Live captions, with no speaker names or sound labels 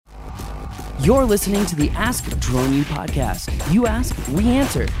You're listening to the Ask Drone U podcast. You ask, we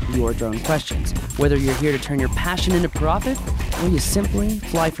answer your drone questions. Whether you're here to turn your passion into profit or you simply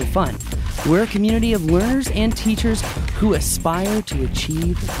fly for fun, we're a community of learners and teachers who aspire to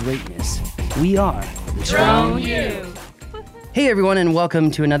achieve greatness. We are Drone U. Hey everyone, and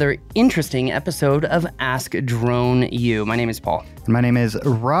welcome to another interesting episode of Ask Drone U. My name is Paul. And my name is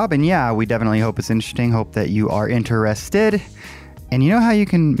Rob, and yeah, we definitely hope it's interesting. Hope that you are interested. And you know how you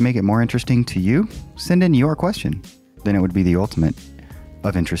can make it more interesting to you? Send in your question. Then it would be the ultimate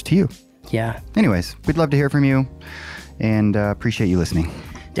of interest to you. Yeah. Anyways, we'd love to hear from you and appreciate you listening.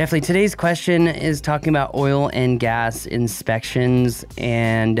 Definitely. Today's question is talking about oil and gas inspections,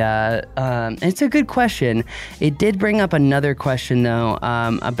 and it's a good question. It did bring up another question, though,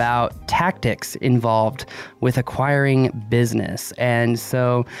 about tactics involved with acquiring business. And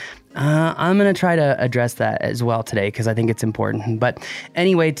so I'm going to try to address that as well today because I think it's important. But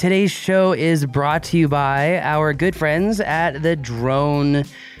anyway, today's show is brought to you by our good friends at the Drone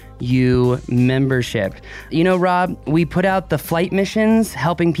U membership. You know, Rob, we put out the flight missions,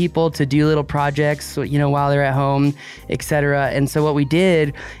 helping people to do little projects, you know, while they're at home, etc. And so what we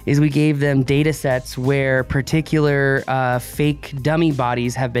did is we gave them data sets where particular fake dummy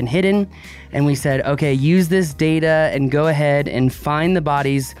bodies have been hidden. And we said, okay, use this data and go ahead and find the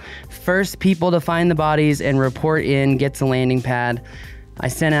bodies. First people to find the bodies and report in gets a landing pad. I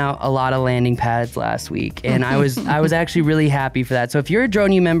sent out a lot of landing pads last week, and I was actually really happy for that. So if you're a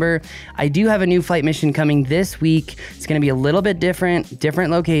Drone U member, I do have a new flight mission coming this week. It's going to be a little bit different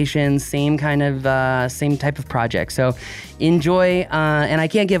locations, same type of project. So enjoy, and I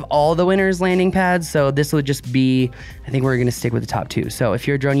can't give all the winners landing pads, so this will just be, I think we're going to stick with the top two. So if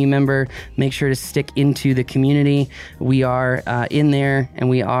you're a Drone U member, make sure to stick into the community. We are in there, and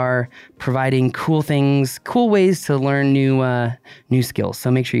we are providing cool things, cool ways to learn new skills. So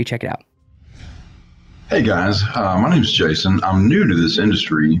make sure you check it out. Hey guys, my name is Jason. I'm new to this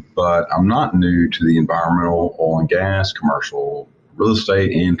industry, but I'm not new to the environmental, oil and gas, commercial real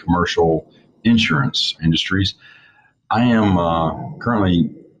estate, and commercial insurance industries. I am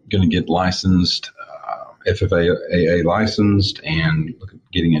currently going to get licensed, FFAA licensed, and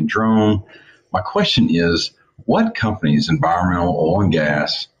getting a drone. My question is, what companies, environmental, oil and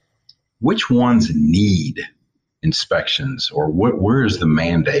gas, which ones need inspections, or where is the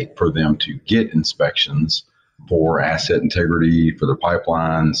mandate for them to get inspections for asset integrity, for their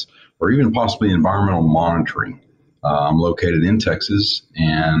pipelines, or even possibly environmental monitoring? I'm located in Texas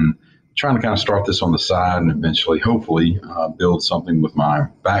and trying to kind of start this on the side and eventually, hopefully, build something with my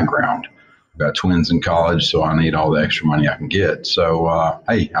background. I've got twins in college, so I need all the extra money I can get. So,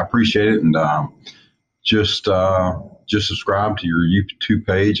 hey, I appreciate it, and just subscribe to your YouTube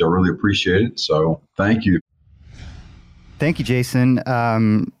page. I really appreciate it. So thank you. Thank you, Jason.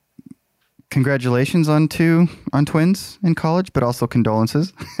 Congratulations on twins in college, but also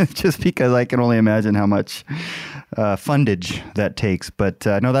condolences, just because I can only imagine how much fundage that takes. But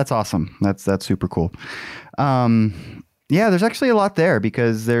no, that's awesome. That's super cool. Yeah, there's actually a lot there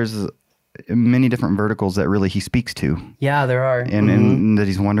because there's many different verticals that really he speaks to. Yeah, there are. And that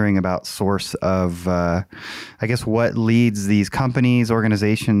he's wondering about source of, I guess, what leads these companies,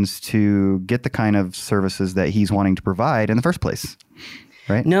 organizations to get the kind of services that he's wanting to provide in the first place.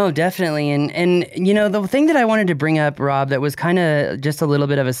 Right? No, definitely. And you know, the thing that I wanted to bring up, Rob, that was kind of just a little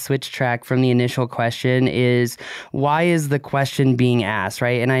bit of a switch track from the initial question is, why is the question being asked,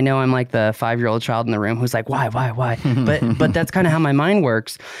 right? And I know I'm like the 5-year-old child in the room who's like, why? But that's kind of how my mind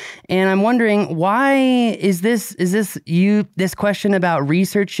works. And I'm wondering, why is this question about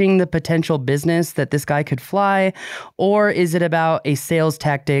researching the potential business that this guy could fly, or is it about a sales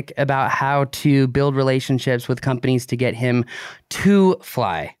tactic about how to build relationships with companies to get him to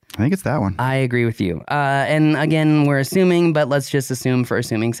fly? I think it's that one. I agree with you. And again, we're assuming, but let's just assume for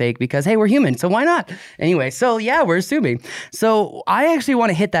assuming's sake because, hey, we're human, so why not? Anyway, so yeah, we're assuming. So I actually want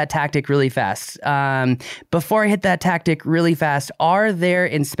to hit that tactic really fast. Before I hit that tactic really fast, are there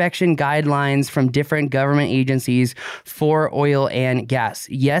inspection guidelines from different government agencies for oil and gas?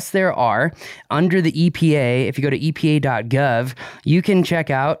 Yes, there are. Under the EPA, if you go to epa.gov, you can check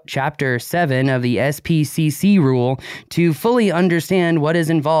out Chapter 7 of the SPCC rule to fully understand what is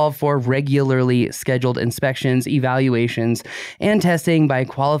involved for regularly scheduled inspections, evaluations, and testing by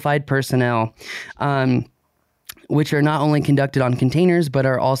qualified personnel, which are not only conducted on containers, but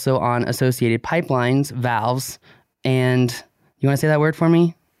are also on associated pipelines, valves, and you want to say that word for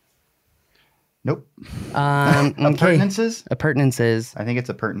me? Nope. Okay. Appurtenances? Appurtenances. I think it's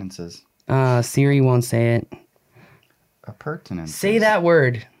appurtenances. Siri won't say it. Appurtenances. Say that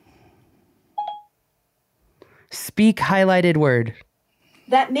word. Speak highlighted word.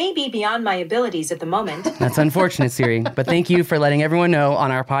 That may be beyond my abilities at the moment. That's unfortunate, Siri. But thank you for letting everyone know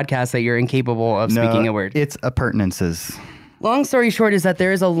on our podcast that you're incapable of speaking a word. It's appurtenances. Long story short is that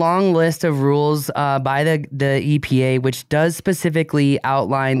there is a long list of rules by the EPA, which does specifically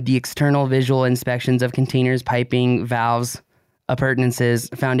outline the external visual inspections of containers, piping, valves, appurtenances,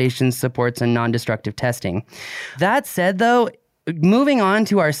 foundations, supports, and non-destructive testing. That said, though, moving on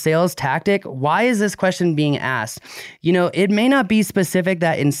to our sales tactic, why is this question being asked? You know, it may not be specific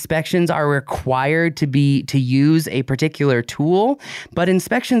that inspections are required to use a particular tool, but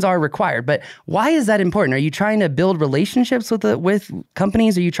inspections are required. But why is that important? Are you trying to build relationships with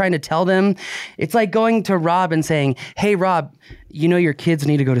companies? Are you trying to tell them? It's like going to Rob and saying, hey, Rob, you know your kids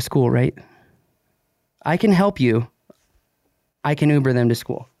need to go to school, right? I can help you. I can Uber them to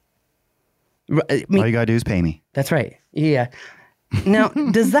school. I mean, all you got to do is pay me. That's right. Yeah. Now,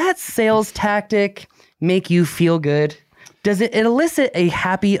 does that sales tactic make you feel good? Does it elicit a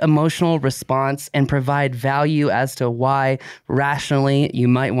happy emotional response and provide value as to why rationally you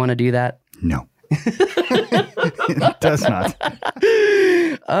might want to do that? No. It does not.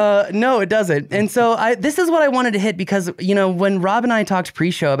 No, it doesn't. And so this is what I wanted to hit because, you know, when Rob and I talked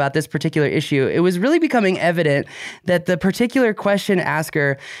pre-show about this particular issue, it was really becoming evident that the particular question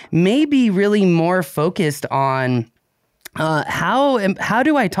asker may be really more focused on how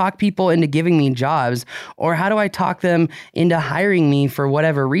do I talk people into giving me jobs, or how do I talk them into hiring me for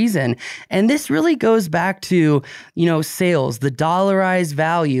whatever reason? And this really goes back to, you know, sales, the dollarized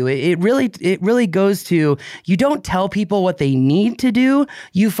value. It really goes to, you don't tell people what they need to do.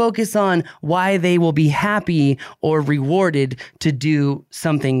 You focus on why they will be happy or rewarded to do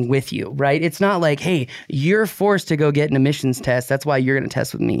something with you, right? It's not like, hey, you're forced to go get an emissions test. That's why you're going to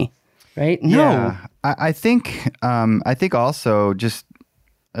test with me. Right? No. Yeah, I think also just,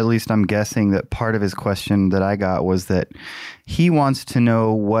 at least I'm guessing that part of his question that I got was that he wants to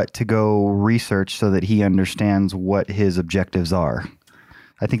know what to go research so that he understands what his objectives are.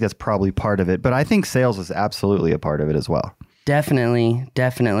 I think that's probably part of it, but I think sales is absolutely a part of it as well.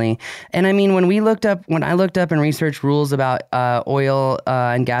 Definitely. And I mean, when I looked up and researched rules about oil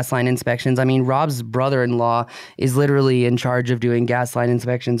and gas line inspections, I mean, Rob's brother-in-law is literally in charge of doing gas line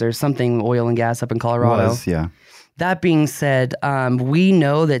inspections or something oil and gas up in Colorado. Yeah. That being said, we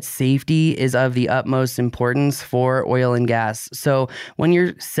know that safety is of the utmost importance for oil and gas. So when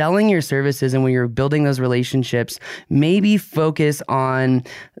you're selling your services and when you're building those relationships, maybe focus on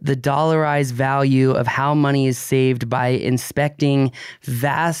the dollarized value of how money is saved by inspecting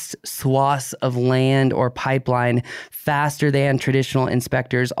vast swaths of land or pipeline faster than traditional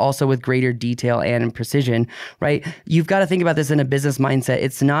inspectors, also with greater detail and precision, right? You've got to think about this in a business mindset.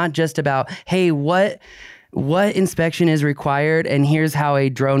 It's not just about, hey, what inspection is required, and here's how a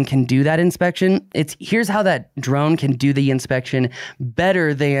drone can do that inspection. It's here's how that drone can do the inspection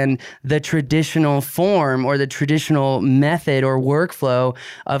better than the traditional form or the traditional method or workflow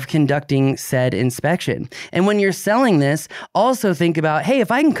of conducting said inspection. And when you're selling this, also think about, hey,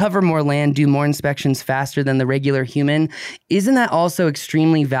 if I can cover more land, do more inspections faster than the regular human, isn't that also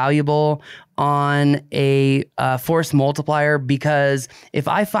extremely valuable on a force multiplier? Because if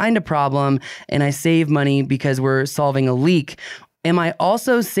I find a problem and I save money because we're solving a leak, am I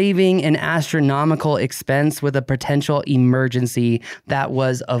also saving an astronomical expense with a potential emergency that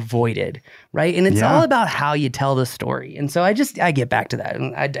was avoided, right? And it's all about how you tell the story. And so I get back to that,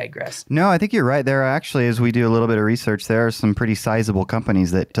 and I digress. No, I think you're right. There are actually, as we do a little bit of research, there are some pretty sizable companies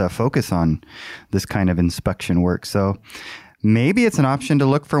that focus on this kind of inspection work. So maybe it's an option to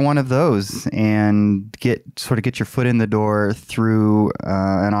look for one of those and get your foot in the door through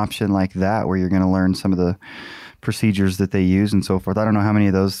an option like that, where you're going to learn some of the procedures that they use and so forth. I don't know how many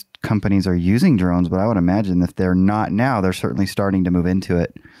of those companies are using drones, but I would imagine if they're not now, they're certainly starting to move into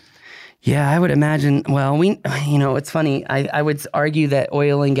it. Yeah, I would imagine. Well, it's funny. I would argue that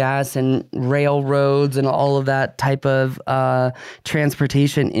oil and gas and railroads and all of that type of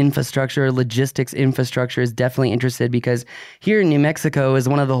transportation infrastructure, logistics infrastructure is definitely interested, because here in New Mexico is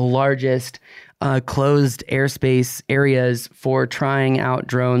one of the largest closed airspace areas for trying out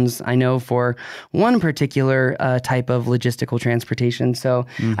drones. I know for one particular type of logistical transportation. So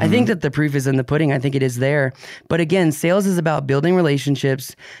I think that the proof is in the pudding. I think it is there. But again, sales is about building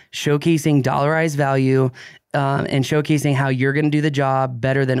relationships, showcasing dollarized value, and showcasing how you're going to do the job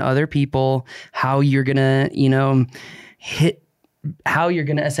better than other people, how you're going to, how you're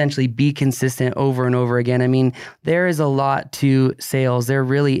going to essentially be consistent over and over again. I mean, there is a lot to sales. There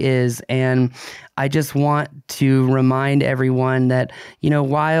really is. And I just want to remind everyone that,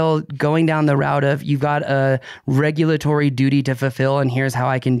 while going down the route of you've got a regulatory duty to fulfill and here's how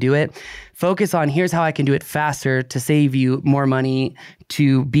I can do it, focus on here's how I can do it faster to save you more money,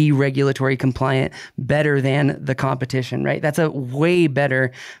 to be regulatory compliant better than the competition, right? That's a way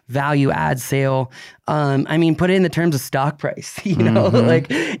better value add sale. I mean, put it in the terms of stock price, you know, like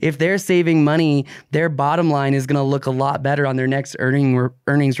if they're saving money, their bottom line is going to look a lot better on their next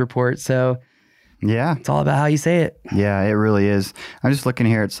earnings report. So yeah, it's all about how you say it. Yeah, it really is. I'm just looking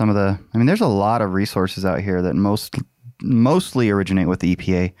here at some of there's a lot of resources out here that mostly originate with the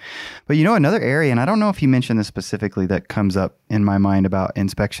EPA. But another area, and I don't know if you mentioned this specifically, that comes up in my mind about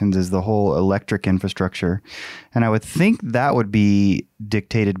inspections is the whole electric infrastructure. And I would think that would be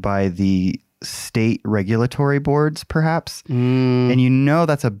dictated by the state regulatory boards, perhaps. And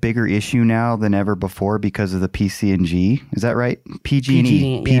that's a bigger issue now than ever before because of the PG&E. Is that right?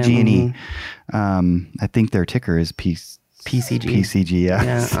 PG&E. PG&E. I think their ticker is PCG. PCG,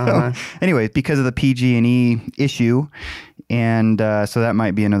 yeah. So, anyway, because of the PG&E issue, and so that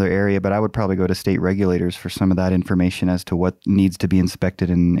might be another area, but I would probably go to state regulators for some of that information as to what needs to be inspected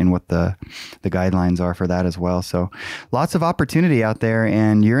and what the guidelines are for that as well. So lots of opportunity out there,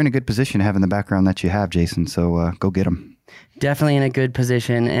 and you're in a good position having the background that you have, Jason, so go get them. Definitely in a good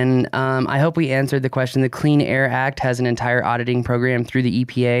position. And I hope we answered the question. The Clean Air Act has an entire auditing program through the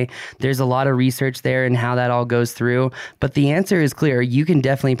EPA. There's a lot of research there and how that all goes through. But the answer is clear. You can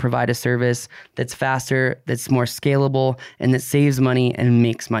definitely provide a service that's faster, that's more scalable, and that saves money and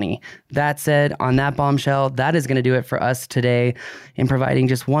makes money. That said, on that bombshell, that is going to do it for us today in providing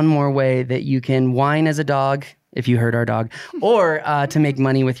just one more way that you can whine as a dog, if you hurt our dog, or to make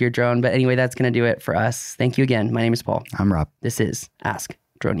money with your drone. But anyway, that's going to do it for us. Thank you again. My name is Paul. I'm Rob. This is Ask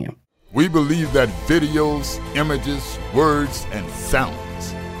Drone U. We believe that videos, images, words, and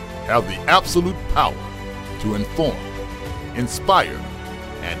sounds have the absolute power to inform, inspire,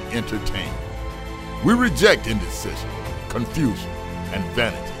 and entertain. We reject indecision, confusion, and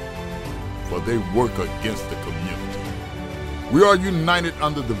vanity, for they work against the community. We are united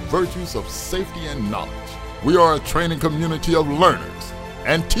under the virtues of safety and knowledge. We are a training community of learners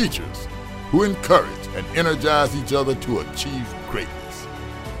and teachers who encourage and energize each other to achieve greatness.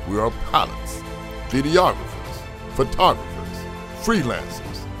 We are pilots, videographers, photographers,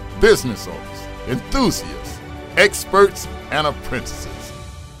 freelancers, business owners, enthusiasts, experts, and apprentices.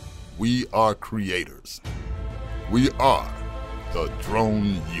 We are creators. We are the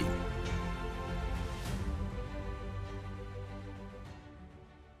Drone U.